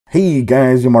Hey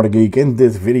guys, I'm MARCTHEGEEK. In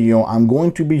this video, I'm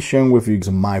going to be sharing with you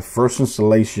my first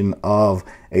installation of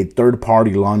a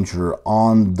third-party launcher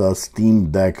on the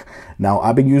Steam Deck. Now,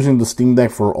 I've been using the Steam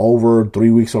Deck for over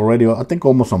 3 weeks already, I think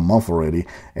almost a month already,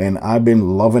 and I've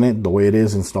been loving it the way it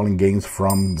is, installing games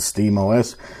from the Steam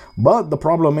OS. But the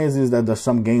problem is that there's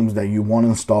some games that you want to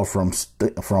install from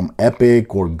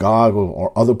EPIC or GOG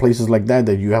or other places like that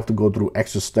you have to go through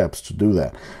extra steps to do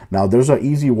that. Now, there's an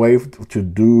easy way to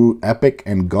do EPIC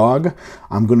and GOG.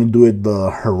 I'm going to do it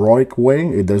the heroic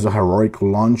way. There's a heroic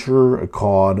launcher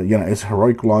called, it's a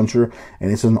heroic launcher, and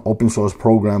it's an open source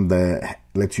program that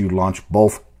lets you launch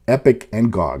both EPIC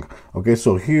and GOG. Okay,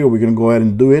 so here we're going to go ahead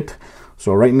and do it.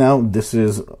 So right now, this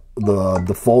is the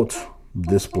default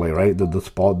display, right? The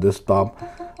default desktop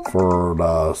for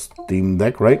the Steam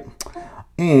Deck, right?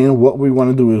 And what we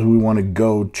want to do is we want to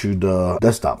go to the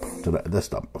desktop,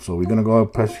 So we're going to go ahead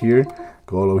and press here,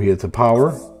 go over here to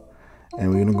power, and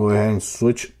we're going to go ahead and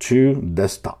switch to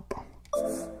desktop.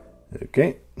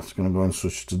 Okay, it's going to go and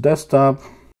switch to desktop.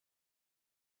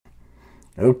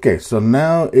 Okay, so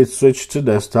now it's switched to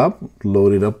desktop,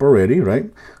 loaded up already,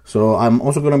 right? So I'm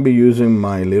also going to be using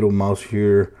my little mouse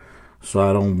here so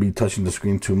I don't be touching the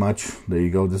screen too much. There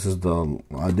you go. This is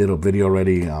I did a video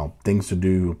already, things to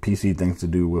do, PC things to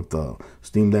do with the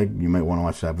Steam Deck. You might want to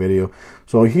watch that video.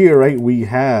 So here, right, we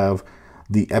have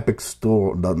the EPIC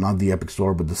store, not the EPIC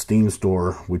store, but the Steam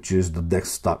store, which is the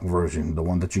desktop version, the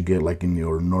one that you get like in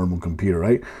your normal computer,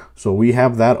 right? So we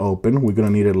have that open. We're going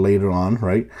to need it later on,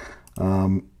 right?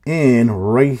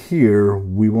 And right here,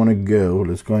 we want to go,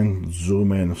 let's go and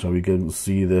zoom in so we can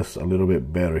see this a little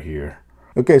bit better here.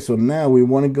 Okay, so now we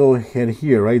want to go ahead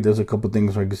here, right? There's a couple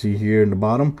things I can see here in the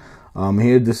bottom.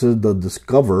 Here, this is the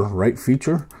Discover, right,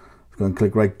 feature. I'm going to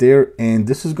click right there, and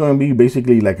this is going to be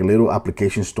basically like a little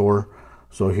application store.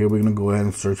 So here we're going to go ahead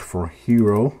and search for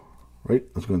Hero, right?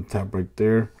 Let's go and tap right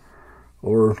there,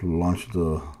 or launch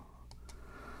the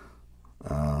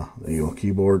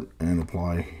keyboard and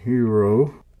apply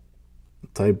Hero.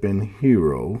 Type in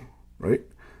Hero, right?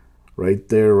 Right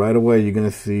there, right away, you're going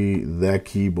to see that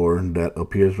keyboard that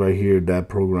appears right here. That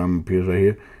program appears right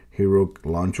here, Hero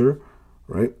Launcher,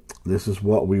 right? This is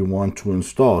what we want to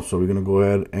install. So we're going to go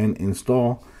ahead and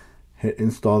install, hit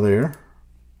install there,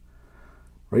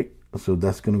 right? So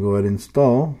that's going to go ahead and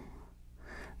install.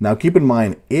 Now, keep in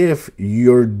mind, if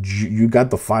you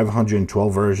got the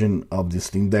 512 version of the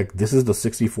Steam Deck, this is the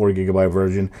 64 gigabyte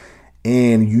version,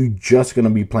 and you just going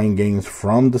to be playing games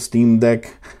from the Steam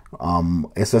Deck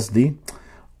SSD,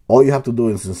 all you have to do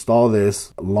is install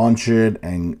this, launch it,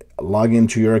 and log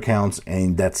into your accounts,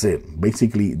 and that's it.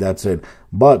 Basically, that's it.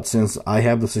 But since I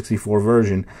have the 64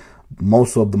 version,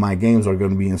 most of my games are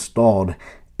going to be installed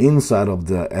inside of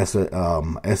the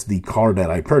SD card that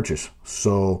I purchased.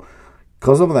 So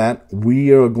because of that,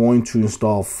 we are going to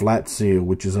install FlatSeal,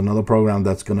 which is another program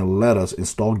that's going to let us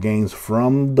install games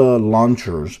from the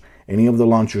launchers, any of the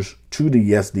launchers, to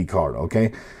the SD card,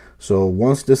 okay? So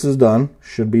once this is done,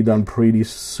 should be done pretty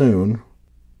soon.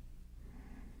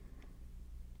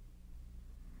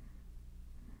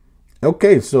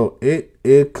 Okay, so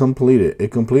it completed.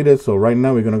 It completed. So right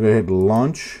now we're gonna go ahead and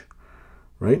launch.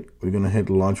 Right, we're gonna hit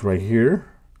launch right here.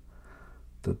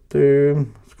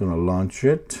 It's gonna launch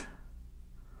it,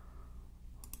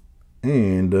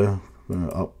 and there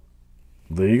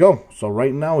you go. So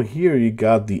right now here you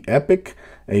got the EPIC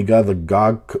and you got the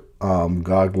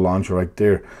GOG launcher right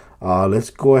there. Let's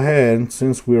go ahead,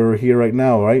 since we're here right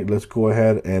now, right? Let's go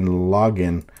ahead and log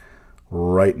in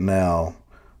right now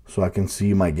so I can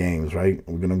see my games, right?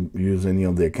 We're going to use any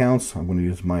of the accounts. I'm going to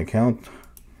use my account.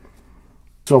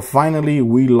 So finally,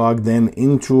 we logged in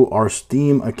into our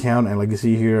Steam account, and like you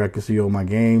see here, I can see all my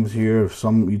games here. If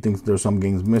you think there's some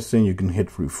games missing, you can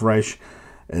hit refresh,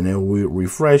 and then we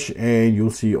refresh, and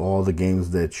you'll see all the games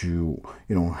that you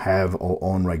have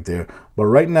on right there. But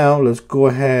right now, let's go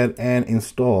ahead and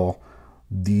install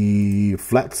the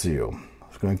FlatSeal.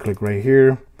 Let's go and click right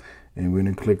here, and we're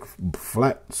gonna click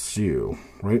FlatSeal.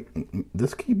 Right,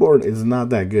 this keyboard is not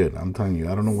that good. I'm telling you,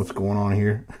 I don't know what's going on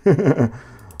here.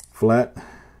 Flat.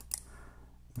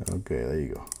 Okay, there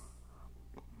you go.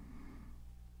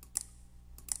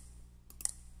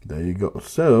 There you go.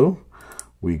 So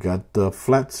we got the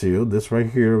FlatSeal, this right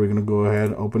here. We're gonna go ahead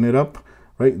and open it up,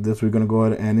 right? This we're gonna go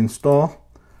ahead and install,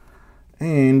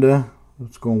 and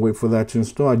let's go and wait for that to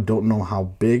install. I don't know how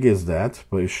big is that,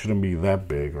 but it shouldn't be that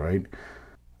big, right?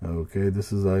 Okay,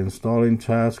 this is an installing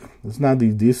task. It's not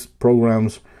these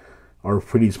programs are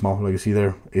pretty small. Like you see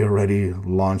there, it already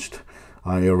launched,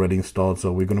 it already installed.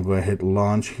 So we're gonna go ahead and hit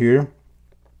launch here,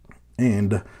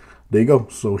 and there you go.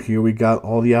 So here we got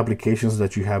all the applications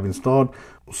that you have installed.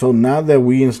 So now that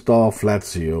we install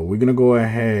FlatSeal, we're gonna go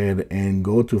ahead and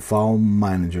go to File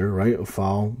Manager, right?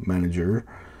 File Manager,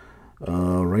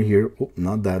 right here. Oh,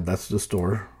 not that. That's the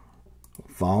store.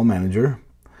 File Manager.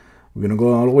 We're gonna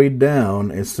go all the way down.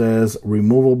 It says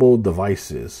Removable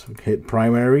Devices. Hit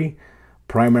Primary.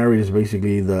 Primary is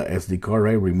basically the SD card,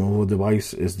 right? Removable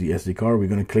device is the SD card. We're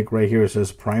gonna click right here. It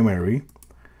says Primary,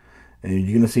 and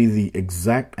you're gonna see the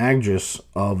exact address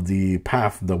of the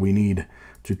path that we need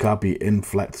to copy in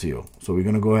FlatSeal. So we're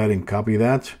gonna go ahead and copy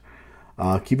that.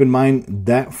 Keep in mind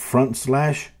that front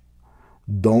slash,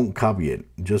 don't copy it.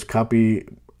 Just copy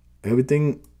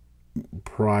everything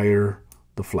prior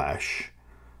the flash.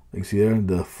 You see there,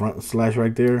 the front slash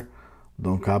right there.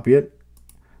 Don't copy it,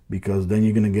 because then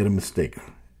you're gonna get a mistake.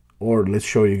 Or let's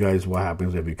show you guys what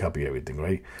happens if you copy everything,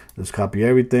 right? Let's copy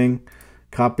everything,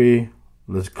 copy,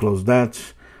 let's close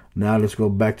that. Now let's go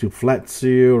back to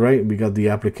FlatSeal, right? We got the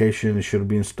application, it should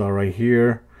be installed right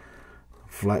here.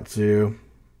 FlatSeal,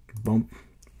 boom,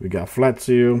 we got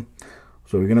FlatSeal.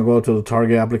 So we're gonna go to the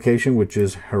target application, which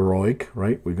is Heroic,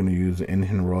 right? We're gonna use it in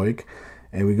Heroic.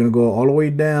 And we're gonna go all the way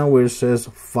down where it says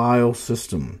File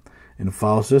System. In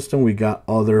File System, we got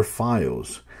Other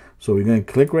Files. So we're going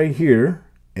to click right here,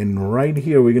 and right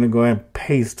here we're going to go ahead and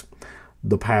paste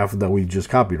the path that we just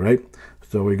copied, right?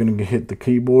 So we're going to hit the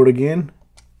keyboard again,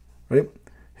 right?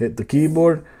 Hit the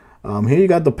keyboard. Here you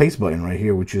got the paste button right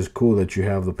here, which is cool that you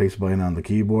have the paste button on the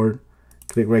keyboard.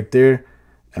 Click right there,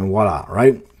 and voila,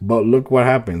 right? But look what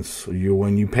happens.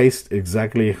 When you paste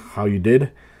exactly how you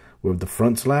did with the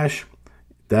front slash,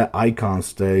 that icon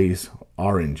stays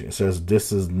orange. It says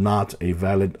this is not a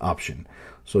valid option.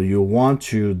 So you want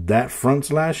to, that front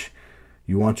slash,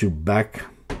 you want to back,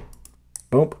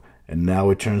 boom, and now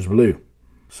it turns blue.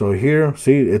 So here,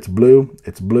 see, it's blue,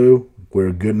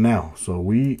 we're good now. So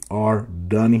we are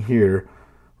done here,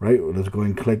 right? Let's go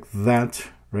and click that,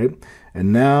 right?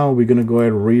 And now we're gonna go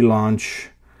ahead and relaunch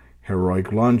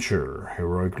Heroic Launcher.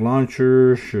 Heroic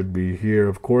Launcher should be here,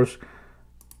 of course.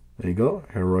 There you go,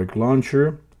 Heroic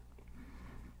Launcher.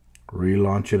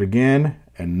 Relaunch it again,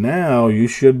 and now you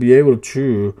should be able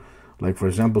to, like for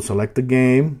example, select the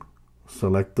game,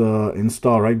 select the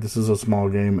install, right? This is a small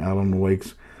game, Alan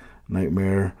Wake's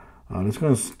Nightmare. Let's go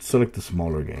and select the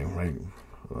smaller game, right?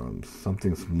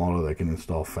 Something smaller that can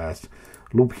install fast.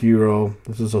 Loop Hero,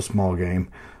 this is a small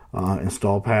game.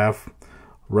 Install path.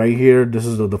 Right here, this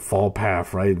is the default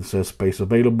path, right? It says space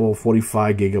available,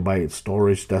 45 gigabyte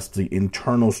storage. That's the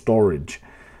internal storage.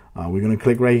 We're gonna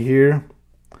click right here,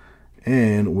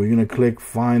 and we're gonna click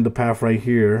find the path right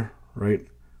here, right?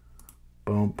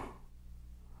 Bump.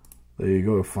 There you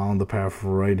go, found the path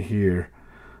right here.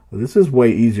 This is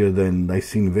way easier than I've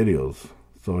seen videos.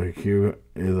 So here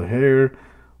is a header,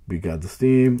 we got the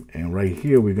Steam, and right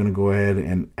here we're gonna go ahead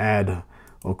and add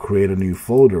or create a new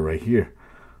folder right here.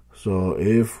 So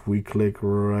if we click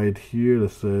right here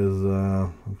that says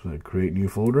create new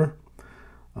folder,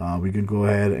 we can go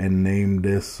ahead and name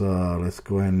this, let's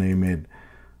go ahead and name it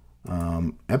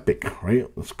EPIC, right?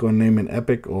 Let's go and name it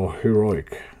EPIC or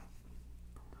Heroic.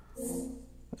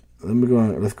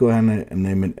 Let's go ahead and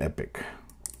name it EPIC.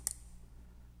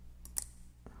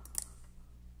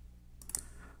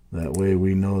 That way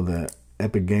we know that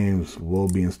Epic Games will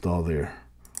be installed there.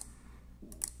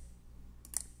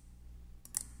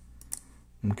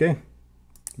 Okay,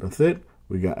 that's it.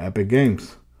 We got Epic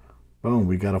Games. Boom,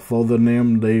 we got a folder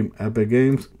named Epic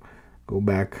Games. Go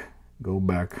back.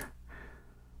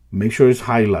 Make sure it's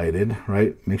highlighted,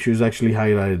 right? Make sure it's actually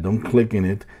highlighted. Don't click in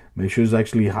it. Make sure it's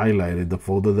actually highlighted, the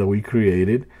folder that we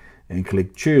created, and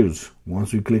click choose.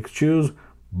 Once we click choose,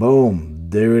 boom,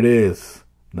 there it is.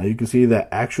 Now you can see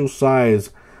the actual size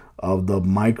of the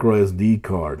microSD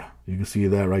card. You can see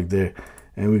that right there.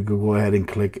 And we could go ahead and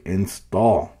click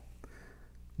install.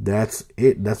 That's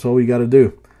it. That's all we got to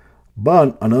do.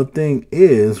 But another thing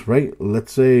is, right,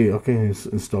 let's say, okay,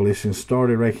 installation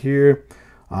started right here.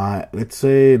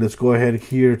 Let's go ahead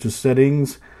here to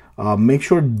settings. Make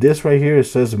sure this right here, it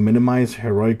says minimize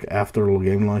Heroic after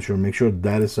game launcher. Make sure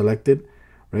that is selected,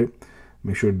 right?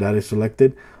 Make sure that is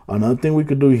selected. Another thing we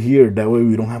could do here, that way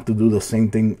we don't have to do the same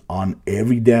thing on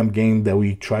every damn game that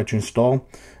we try to install.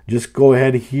 Just go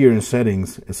ahead here in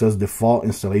settings. It says default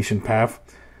installation path.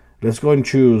 Let's go and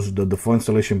choose the default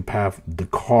installation path, the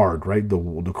card, right?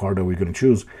 The card that we're going to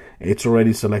choose. It's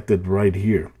already selected right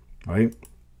here, right?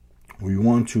 We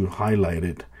want to highlight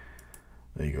it.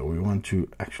 There you go. We want to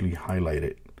actually highlight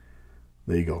it.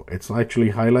 There you go. It's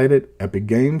actually highlighted. Epic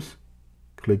Games.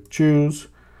 Click choose.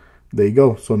 There you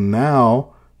go. So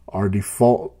now our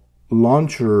default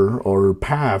launcher or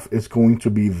path is going to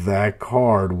be that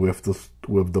card with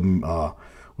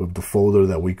the with the folder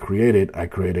that we created.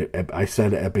 I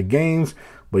said Epic Games,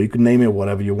 but you can name it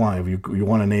whatever you want. If you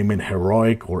want to name it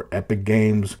Heroic or Epic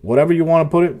Games, whatever you want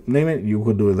to put it, name it, you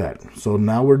could do that. So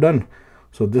now we're done.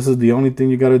 So this is the only thing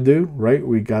you got to do, right?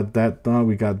 We got that done.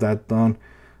 We got that done.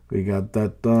 We got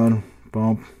that done.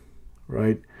 Boom.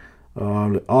 Right.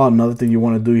 Another thing you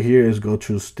want to do here is go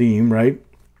to Steam, right?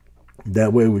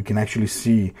 That way we can actually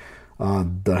see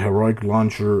the Heroic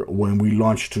launcher when we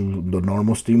launch to the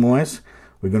normal Steam OS.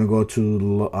 We're going to go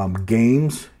to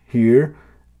games here,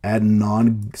 add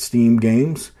non-Steam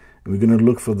games. And we're going to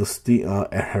look for the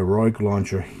Heroic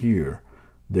launcher here.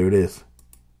 There it is.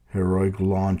 Heroic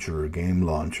launcher, game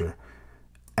launcher.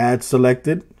 Add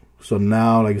selected. So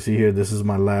now, like you see here, this is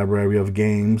my library of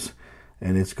games.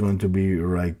 And it's going to be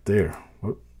right there.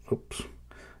 Oops.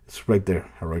 It's right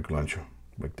there. Heroic launcher.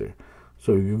 Right there.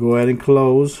 So you go ahead and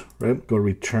close, right? Go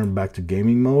return back to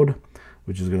gaming mode,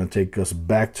 which is going to take us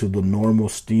back to the normal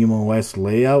Steam OS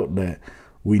layout that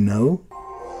we know.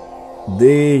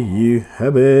 There you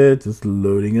have it. It's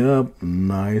loading up.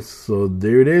 Nice. So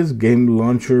there it is. Game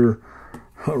launcher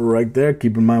right there.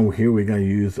 Keep in mind here we're going to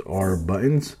use our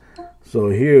buttons. So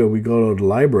here we go to the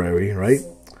library, right?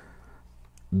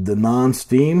 The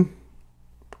non-Steam.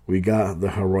 We got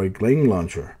the Heroic Game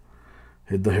Launcher.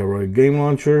 Hit the Heroic Game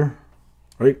Launcher.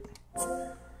 Right,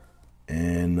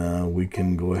 and we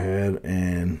can go ahead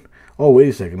and wait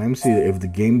a second, let me see if the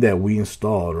game that we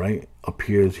installed, right,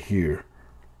 appears here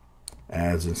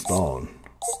as installed.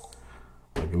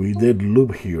 Like we did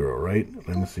Loop Hero, right?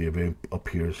 Let me see if it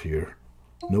appears here.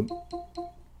 Nope.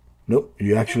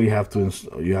 You actually have to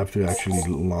actually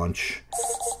launch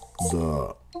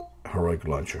the Heroic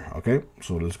launcher. Okay,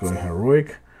 so let's go to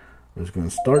Heroic. Let's go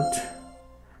and start.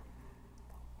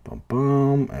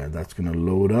 And that's gonna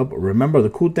load up. Remember, the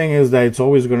cool thing is that it's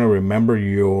always gonna remember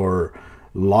your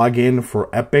login for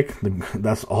Epic.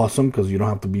 That's awesome because you don't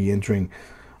have to be entering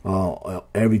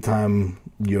every time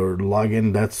your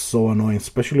login. That's so annoying,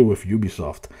 especially with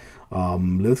Ubisoft.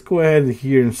 Let's go ahead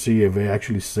here and see if it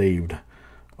actually saved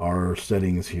our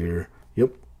settings here.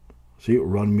 Yep. See,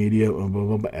 run media,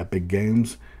 Epic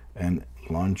Games, and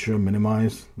launcher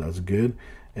minimize. That's good.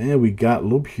 And we got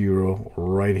Loop Hero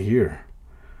right here.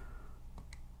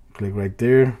 Click right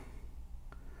there,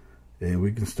 and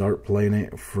we can start playing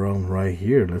it from right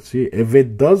here. Let's see if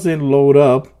it doesn't load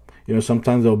up. You know,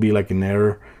 sometimes there'll be like an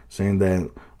error saying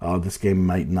that this game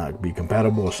might not be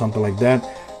compatible or something like that.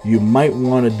 You might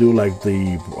want to do like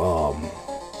the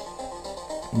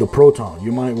Proton.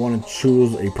 You might want to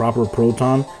choose a proper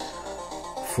Proton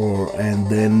and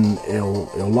then it'll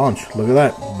launch. Look at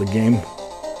that, the game.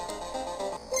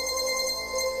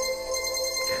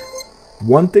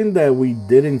 One thing that we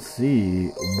didn't see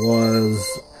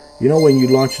was, you know, when you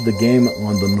launch the game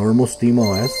on the normal Steam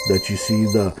OS, that you see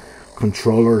the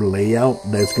controller layout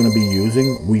that's going to be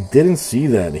using. We didn't see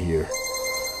that here,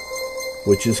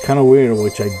 which is kind of weird,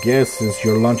 which I guess since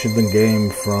you're launching the game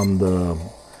from the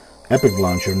Epic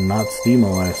launcher, not Steam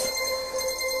OS,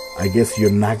 I guess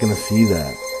you're not going to see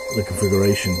that, the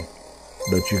configuration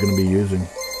that you're going to be using.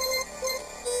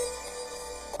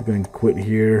 I'm going to quit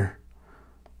here.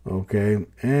 Okay,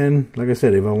 and like I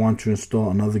said, if I want to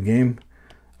install another game,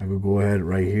 I could go ahead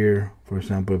right here. For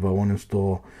example, if I want to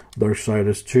install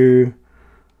Darksiders 2,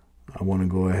 I want to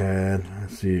go ahead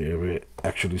and see if it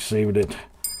actually saved it.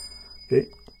 Okay,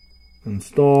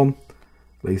 install.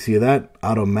 Like you see that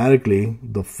automatically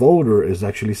the folder is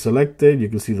actually selected. You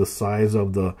can see the size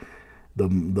of the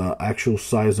actual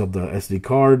size of the SD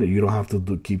card. You don't have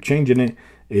to keep changing it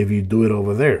if you do it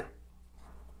over there.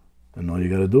 And all you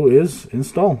gotta do is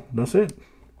install. That's it.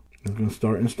 It's gonna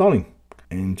start installing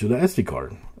into the SD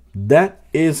card. That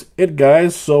is it,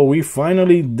 guys. So we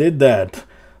finally did that.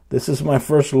 This is my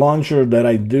first launcher that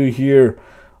I do here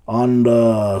on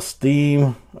the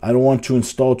Steam. I don't want to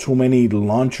install too many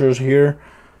launchers here,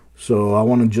 so I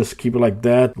want to just keep it like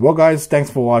that. Well, guys, thanks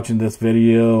for watching this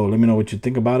video. Let me know what you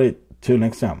think about it. Till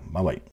next time. Bye bye.